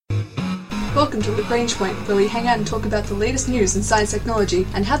Welcome to Lagrange, where we hang out and talk about the latest news in science technology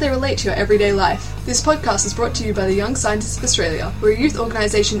and how they relate to your everyday life. This podcast is brought to you by the Young Scientists of Australia. We're a youth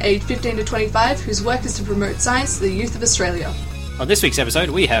organisation aged 15 to 25 whose work is to promote science to the youth of Australia. On this week's episode,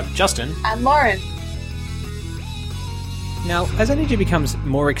 we have Justin and Lauren. Now, as energy becomes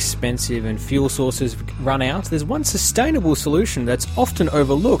more expensive and fuel sources run out, there's one sustainable solution that's often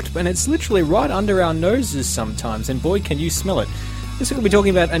overlooked, and it's literally right under our noses sometimes, and boy, can you smell it. This week we'll be talking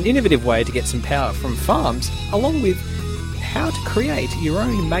about an innovative way to get some power from farms, along with how to create your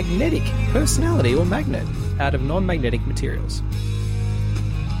own magnetic personality or magnet out of non-magnetic materials.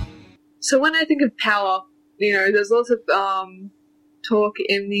 So when I think of power, there's lots of talk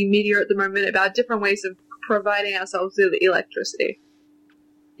in the media at the moment about different ways of providing ourselves with electricity.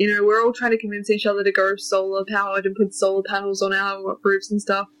 We're all trying to convince each other to go solar powered and put solar panels on our roofs and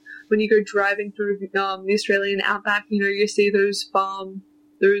stuff. When you go driving through the Australian outback, you see those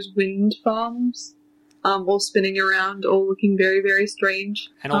wind farms, all spinning around, all looking very, very strange.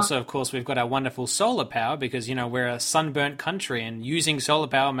 And also, of course, we've got our wonderful solar power because, we're a sunburnt country and using solar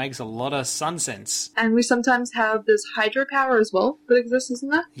power makes a lot of sun sense. And we sometimes have this hydropower as well that exists, isn't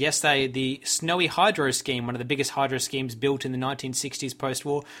there? Yes, the Snowy Hydro Scheme, one of the biggest hydro schemes built in the 1960s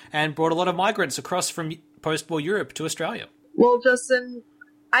post-war and brought a lot of migrants across from post-war Europe to Australia. Well, Justin,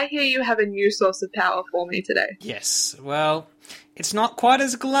 I hear you have a new source of power for me today. Yes, well, it's not quite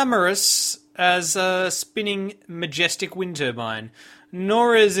as glamorous as a spinning majestic wind turbine,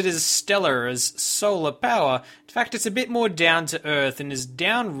 nor is it as stellar as solar power. In fact, it's a bit more down to earth and is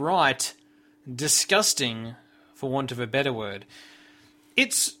downright disgusting, for want of a better word.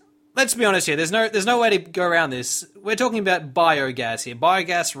 Let's be honest here, there's no way to go around this. We're talking about biogas here,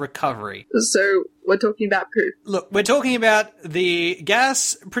 biogas recovery. So, we're talking about poo. Look, we're talking about the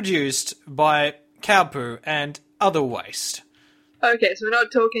gas produced by cow poo and other waste. Okay, so we're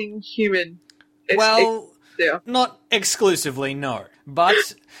not talking human. Not exclusively, no.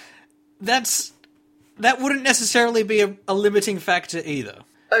 But that wouldn't necessarily be a limiting factor either.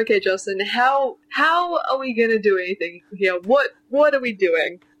 Okay, Justin, how are we going to do anything here? What are we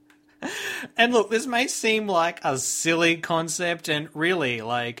doing? And look, this may seem like a silly concept, and really,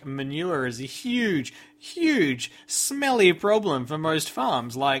 manure is a huge, huge, smelly problem for most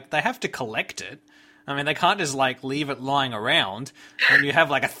farms. They have to collect it. I mean, they can't just, leave it lying around when you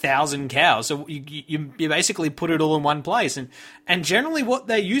have, 1,000 cows. So you basically put it all in one place. And generally what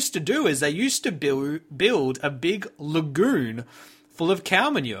they used to do is they used to build a big lagoon full of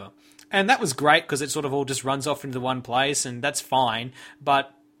cow manure. And that was great because it sort of all just runs off into one place, and that's fine.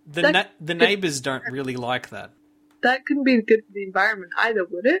 But the neighbours don't really like that. That couldn't be good for the environment either,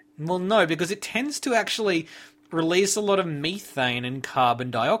 would it? Well, no, because it tends to actually release a lot of methane and carbon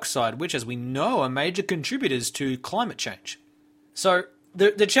dioxide, which, as we know, are major contributors to climate change. So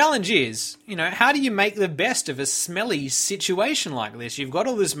the challenge is, how do you make the best of a smelly situation like this? You've got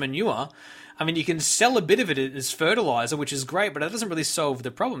all this manure. I mean, you can sell a bit of it as fertilizer, which is great, but that doesn't really solve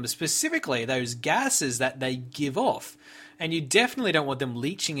the problem, specifically those gases that they give off. And you definitely don't want them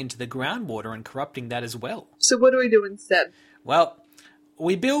leaching into the groundwater and corrupting that as well. So what do we do instead? Well,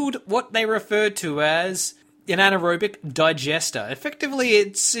 we build what they refer to as an anaerobic digester. Effectively,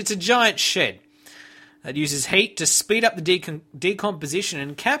 it's a giant shed that uses heat to speed up the decomposition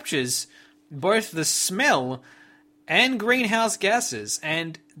and captures both the smell and greenhouse gases,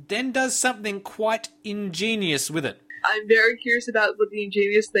 and then does something quite ingenious with it. I'm very curious about what the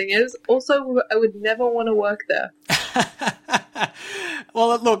ingenious thing is. Also, I would never want to work there.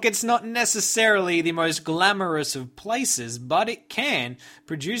 Well, look, it's not necessarily the most glamorous of places, but it can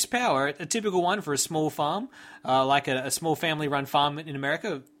produce power. A typical one for a small farm, like a small family-run farm in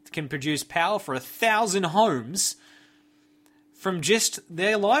America, can produce power for 1,000 homes from just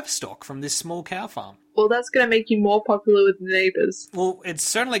their livestock from this small cow farm. Well, that's going to make you more popular with the neighbours. Well, it's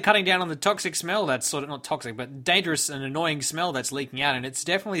certainly cutting down on the toxic smell that's sort of, not toxic, but dangerous and annoying smell that's leaking out, and it's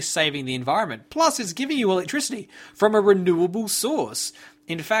definitely saving the environment. Plus, it's giving you electricity from a renewable source.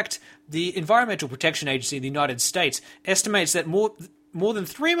 In fact, the Environmental Protection Agency in the United States estimates that more than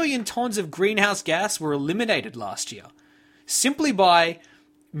 3 million tons of greenhouse gas were eliminated last year, simply by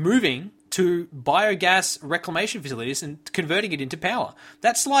moving to biogas reclamation facilities and converting it into power.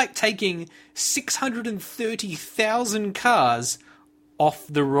 That's like taking 630,000 cars off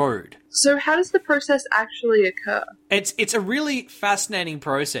the road. So how does the process actually occur? It's a really fascinating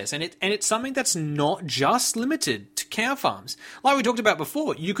process, and it's something that's not just limited to cow farms. Like we talked about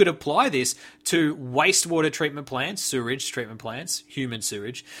before, you could apply this to wastewater treatment plants, sewage treatment plants, human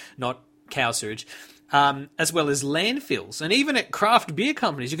sewage, not cow sewage, as well as landfills. And even at craft beer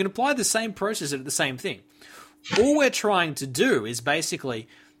companies, you can apply the same process at the same thing. All we're trying to do is basically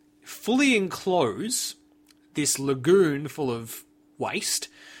fully enclose this lagoon full of waste,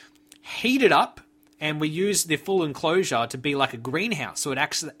 heat it up, and we use the full enclosure to be like a greenhouse. So it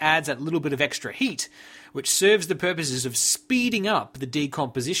actually adds that little bit of extra heat, which serves the purposes of speeding up the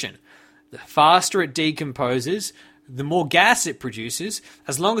decomposition. The faster it decomposes, the more gas it produces.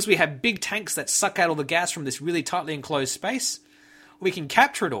 As long as we have big tanks that suck out all the gas from this really tightly enclosed space, we can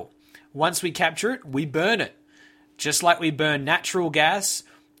capture it all. Once we capture it, we burn it. Just like we burn natural gas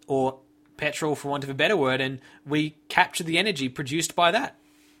or petrol, for want of a better word, and we capture the energy produced by that.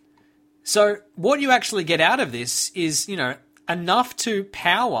 So what you actually get out of this is, enough to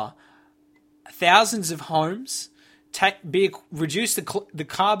power thousands of homes, reduce the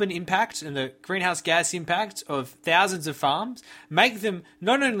carbon impact and the greenhouse gas impact of thousands of farms, make them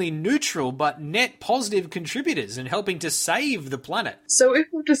not only neutral but net positive contributors and helping to save the planet. So if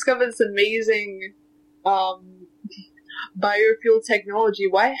we've discovered this amazing biofuel technology,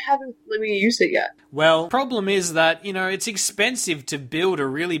 why haven't we used it yet? Well, the problem is that, it's expensive to build a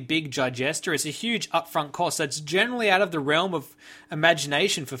really big digester. It's a huge upfront cost that's generally out of the realm of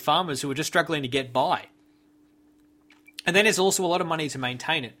imagination for farmers who are just struggling to get by. And then there's also a lot of money to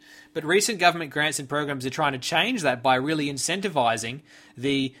maintain it. But recent government grants and programs are trying to change that by really incentivizing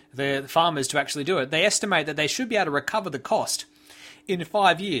the farmers to actually do it. They estimate that they should be able to recover the cost in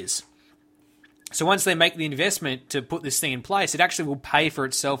 5 years. So once they make the investment to put this thing in place, it actually will pay for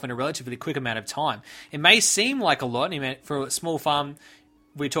itself in a relatively quick amount of time. It may seem like a lot. For a small farm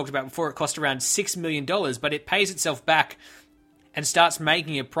we talked about before, it cost around $6 million, but it pays itself back and starts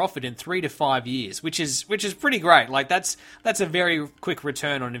making a profit in 3 to 5 years, which is pretty great. Like that's a very quick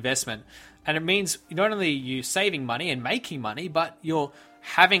return on investment. And it means not only you saving money and making money, but you're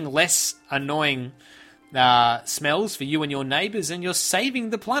having less annoying smells for you and your neighbors, and you're saving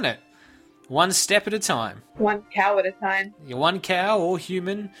the planet. One step at a time. One cow at a time. You're one cow or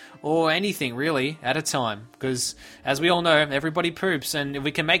human or anything really at a time. Because as we all know, everybody poops, and if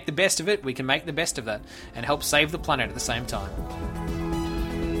we can make the best of it, we can make the best of that and help save the planet at the same time.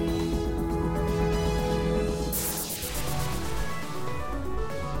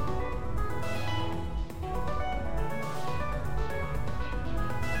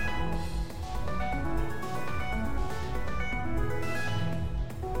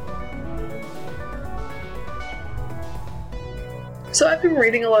 So I've been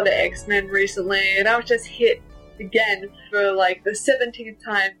reading a lot of X-Men recently, and I was just hit again for like the 17th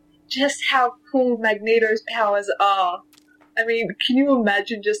time just how cool Magneto's powers are. I mean, can you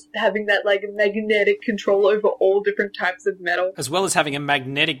imagine just having that like magnetic control over all different types of metal? As well as having a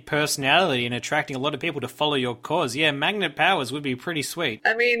magnetic personality and attracting a lot of people to follow your cause. Yeah, magnet powers would be pretty sweet.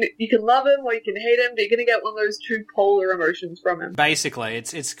 I mean, you can love him or you can hate him, but you're going to get one of those two polar emotions from him. Basically,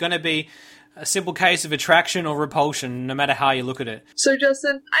 it's going to be a simple case of attraction or repulsion, no matter how you look at it. So,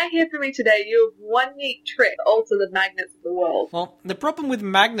 Justin, I hear from me today you have one neat trick to alter the magnets of the world. Well, the problem with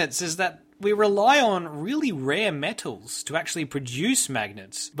magnets is that we rely on really rare metals to actually produce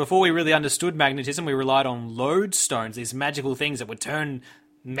magnets. Before we really understood magnetism, we relied on lodestones, these magical things that would turn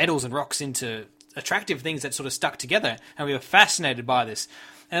metals and rocks into attractive things that sort of stuck together, and we were fascinated by this.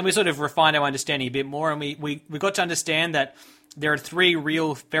 And then we sort of refined our understanding a bit more, and we got to understand that there are 3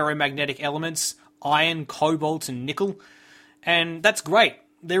 real ferromagnetic elements: iron, cobalt, and nickel. And that's great.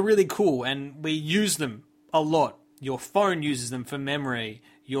 They're really cool, and we use them a lot. Your phone uses them for memory.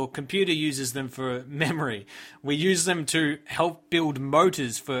 Your computer uses them for memory. We use them to help build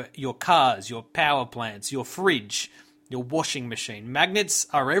motors for your cars, your power plants, your fridge, your washing machine. Magnets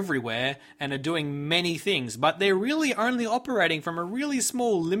are everywhere and are doing many things, but they're really only operating from a really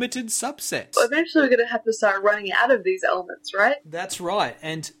small, limited subset. Well, eventually we're going to have to start running out of these elements, right? That's right.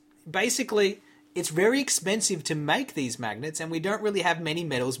 And basically, it's very expensive to make these magnets, and we don't really have many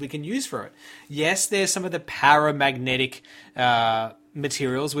metals we can use for it. Yes, there's some of the paramagnetic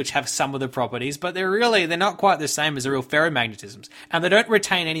materials which have some of the properties, but they're not quite the same as the real ferromagnetisms, and they don't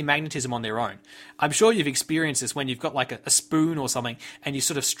retain any magnetism on their own. I'm sure you've experienced this when you've got like a spoon or something, and you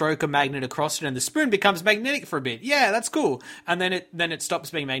sort of stroke a magnet across it, and the spoon becomes magnetic for a bit. Yeah, that's cool, and then it stops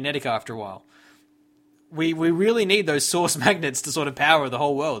being magnetic after a while. We really need those source magnets to sort of power the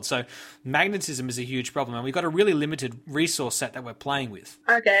whole world. So magnetism is a huge problem, and we've got a really limited resource set that we're playing with.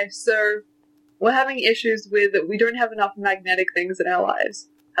 Okay, so we're having issues with we don't have enough magnetic things in our lives.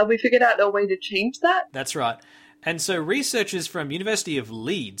 Have we figured out a way to change that? That's right. And so researchers from University of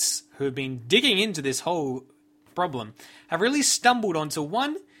Leeds, who have been digging into this whole problem, have really stumbled onto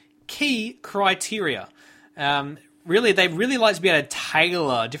one key criteria. Really, they really like to be able to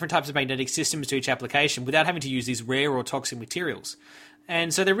tailor different types of magnetic systems to each application without having to use these rare or toxic materials.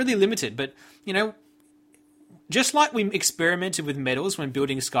 And so they're really limited. But, just like we experimented with metals when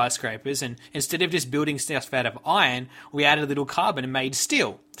building skyscrapers, and instead of just building stuff out of iron, we added a little carbon and made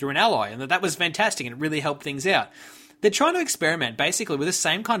steel through an alloy, and that was fantastic and it really helped things out. They're trying to experiment basically with the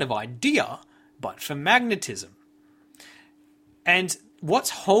same kind of idea, but for magnetism. And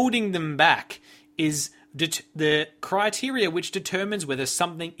what's holding them back is the criteria which determines whether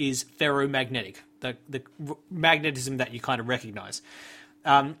something is ferromagnetic, the magnetism that you kind of recognize.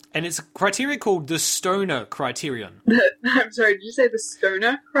 And it's a criteria called the Stoner criterion. I'm sorry, did you say the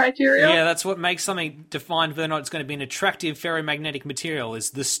Stoner criterion? Yeah, that's what makes something define whether or not it's going to be an attractive ferromagnetic material, is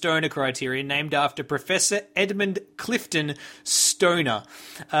the Stoner criterion, named after Professor Edmund Clifton Stoner,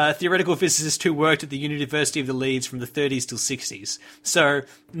 a theoretical physicist who worked at the University of the Leeds from the 30s till 60s. So,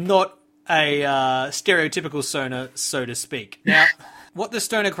 not a stereotypical Stoner, so to speak. Now, what the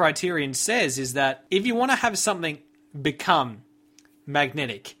Stoner criterion says is that if you want to have something become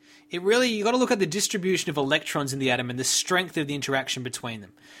magnetic, you got to look at the distribution of electrons in the atom and the strength of the interaction between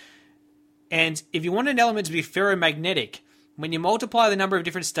them. And if you want an element to be ferromagnetic, when you multiply the number of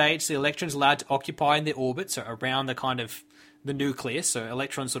different states the electrons allowed to occupy in their orbit, so around the nucleus, so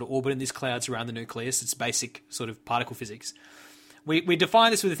electrons sort of orbit in these clouds around the nucleus, it's basic sort of particle physics. We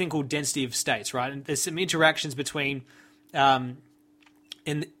define this with a thing called density of states, right? And there's some interactions between electrons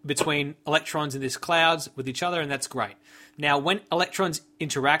in these clouds with each other, and that's great. Now, when electrons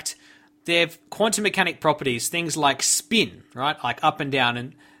interact, they have quantum mechanic properties, things like spin, right? Like up and down,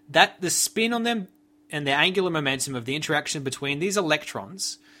 and the spin on them and the angular momentum of the interaction between these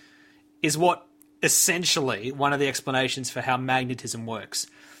electrons is what essentially one of the explanations for how magnetism works.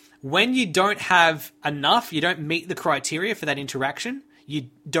 When you don't have enough, you don't meet the criteria for that interaction, you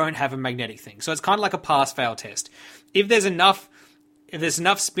don't have a magnetic thing. So it's kind of like a pass-fail test. If there's enough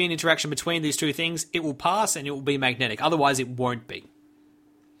spin interaction between these two things, it will pass and it will be magnetic. Otherwise, it won't be.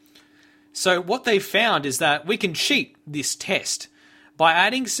 So what they found is that we can cheat this test by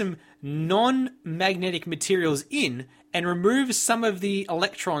adding some non-magnetic materials in and remove some of the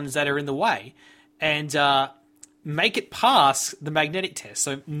electrons that are in the way and make it pass the magnetic test.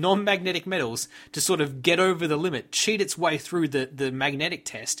 So non-magnetic metals to sort of get over the limit, cheat its way through the magnetic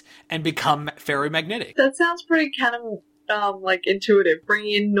test and become ferromagnetic. That sounds pretty kind of intuitive,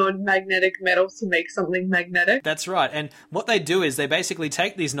 bringing in non-magnetic metals to make something magnetic. That's right. And what they do is they basically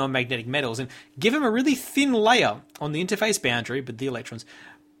take these non-magnetic metals and give them a really thin layer on the interface boundary, but the electrons,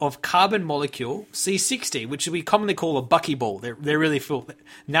 of carbon molecule C60, which we commonly call a buckyball. They're really full.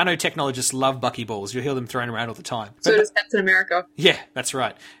 Nanotechnologists love buckyballs. You'll hear them thrown around all the time. So does Captain America. Yeah, that's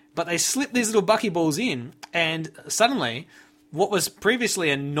right. But they slip these little buckyballs in, and suddenly what was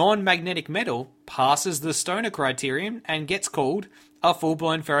previously a non-magnetic metal passes the Stoner criterion and gets called a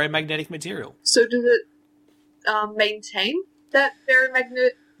full-blown ferromagnetic material. So does it maintain that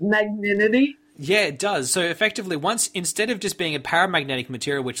ferromagneticity? Yeah, it does. So effectively, instead of just being a paramagnetic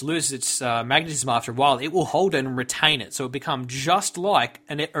material which loses its magnetism after a while, it will hold it and retain it. So it becomes just like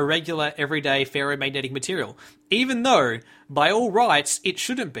a regular, everyday ferromagnetic material. Even though, by all rights, it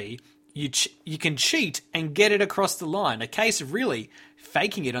shouldn't be. You can cheat and get it across the line. A case of really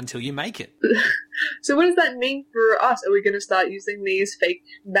faking it until you make it. So what does that mean for us? Are we going to start using these fake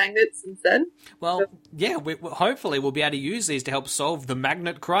magnets instead? Well, yeah, hopefully we'll be able to use these to help solve the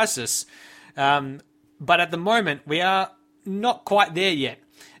magnet crisis. But at the moment, we are not quite there yet.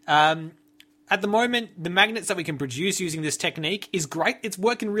 At the moment, the magnets that we can produce using this technique is great. It's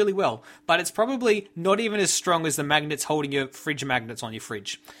working really well. But it's probably not even as strong as the magnets holding your fridge magnets on your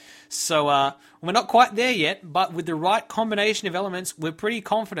fridge. So we're not quite there yet, but with the right combination of elements, we're pretty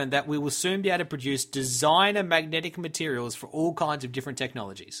confident that we will soon be able to produce designer magnetic materials for all kinds of different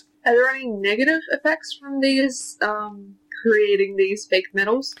technologies. Are there any negative effects from these creating these fake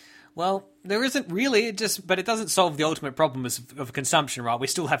metals? Well, there isn't really, but it doesn't solve the ultimate problem of consumption, right? We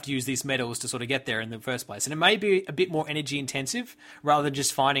still have to use these metals to sort of get there in the first place. And it may be a bit more energy intensive rather than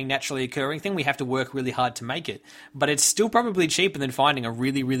just finding naturally occurring thing. We have to work really hard to make it. But it's still probably cheaper than finding a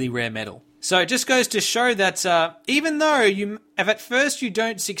really, really rare metal. So it just goes to show that even though if at first you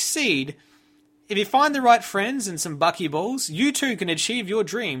don't succeed, if you find the right friends and some buckyballs, you too can achieve your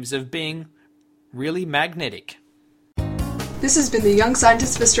dreams of being really magnetic. This has been the Young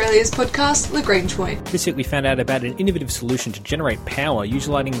Scientists of Australia's podcast, Lagrange Point. This week we found out about an innovative solution to generate power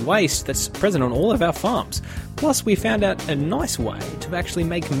utilising waste that's present on all of our farms. Plus we found out a nice way to actually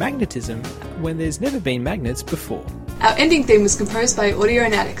make magnetism when there's never been magnets before. Our ending theme was composed by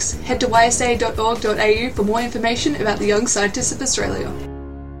Audionautics. Head to ysa.org.au for more information about the Young Scientists of Australia.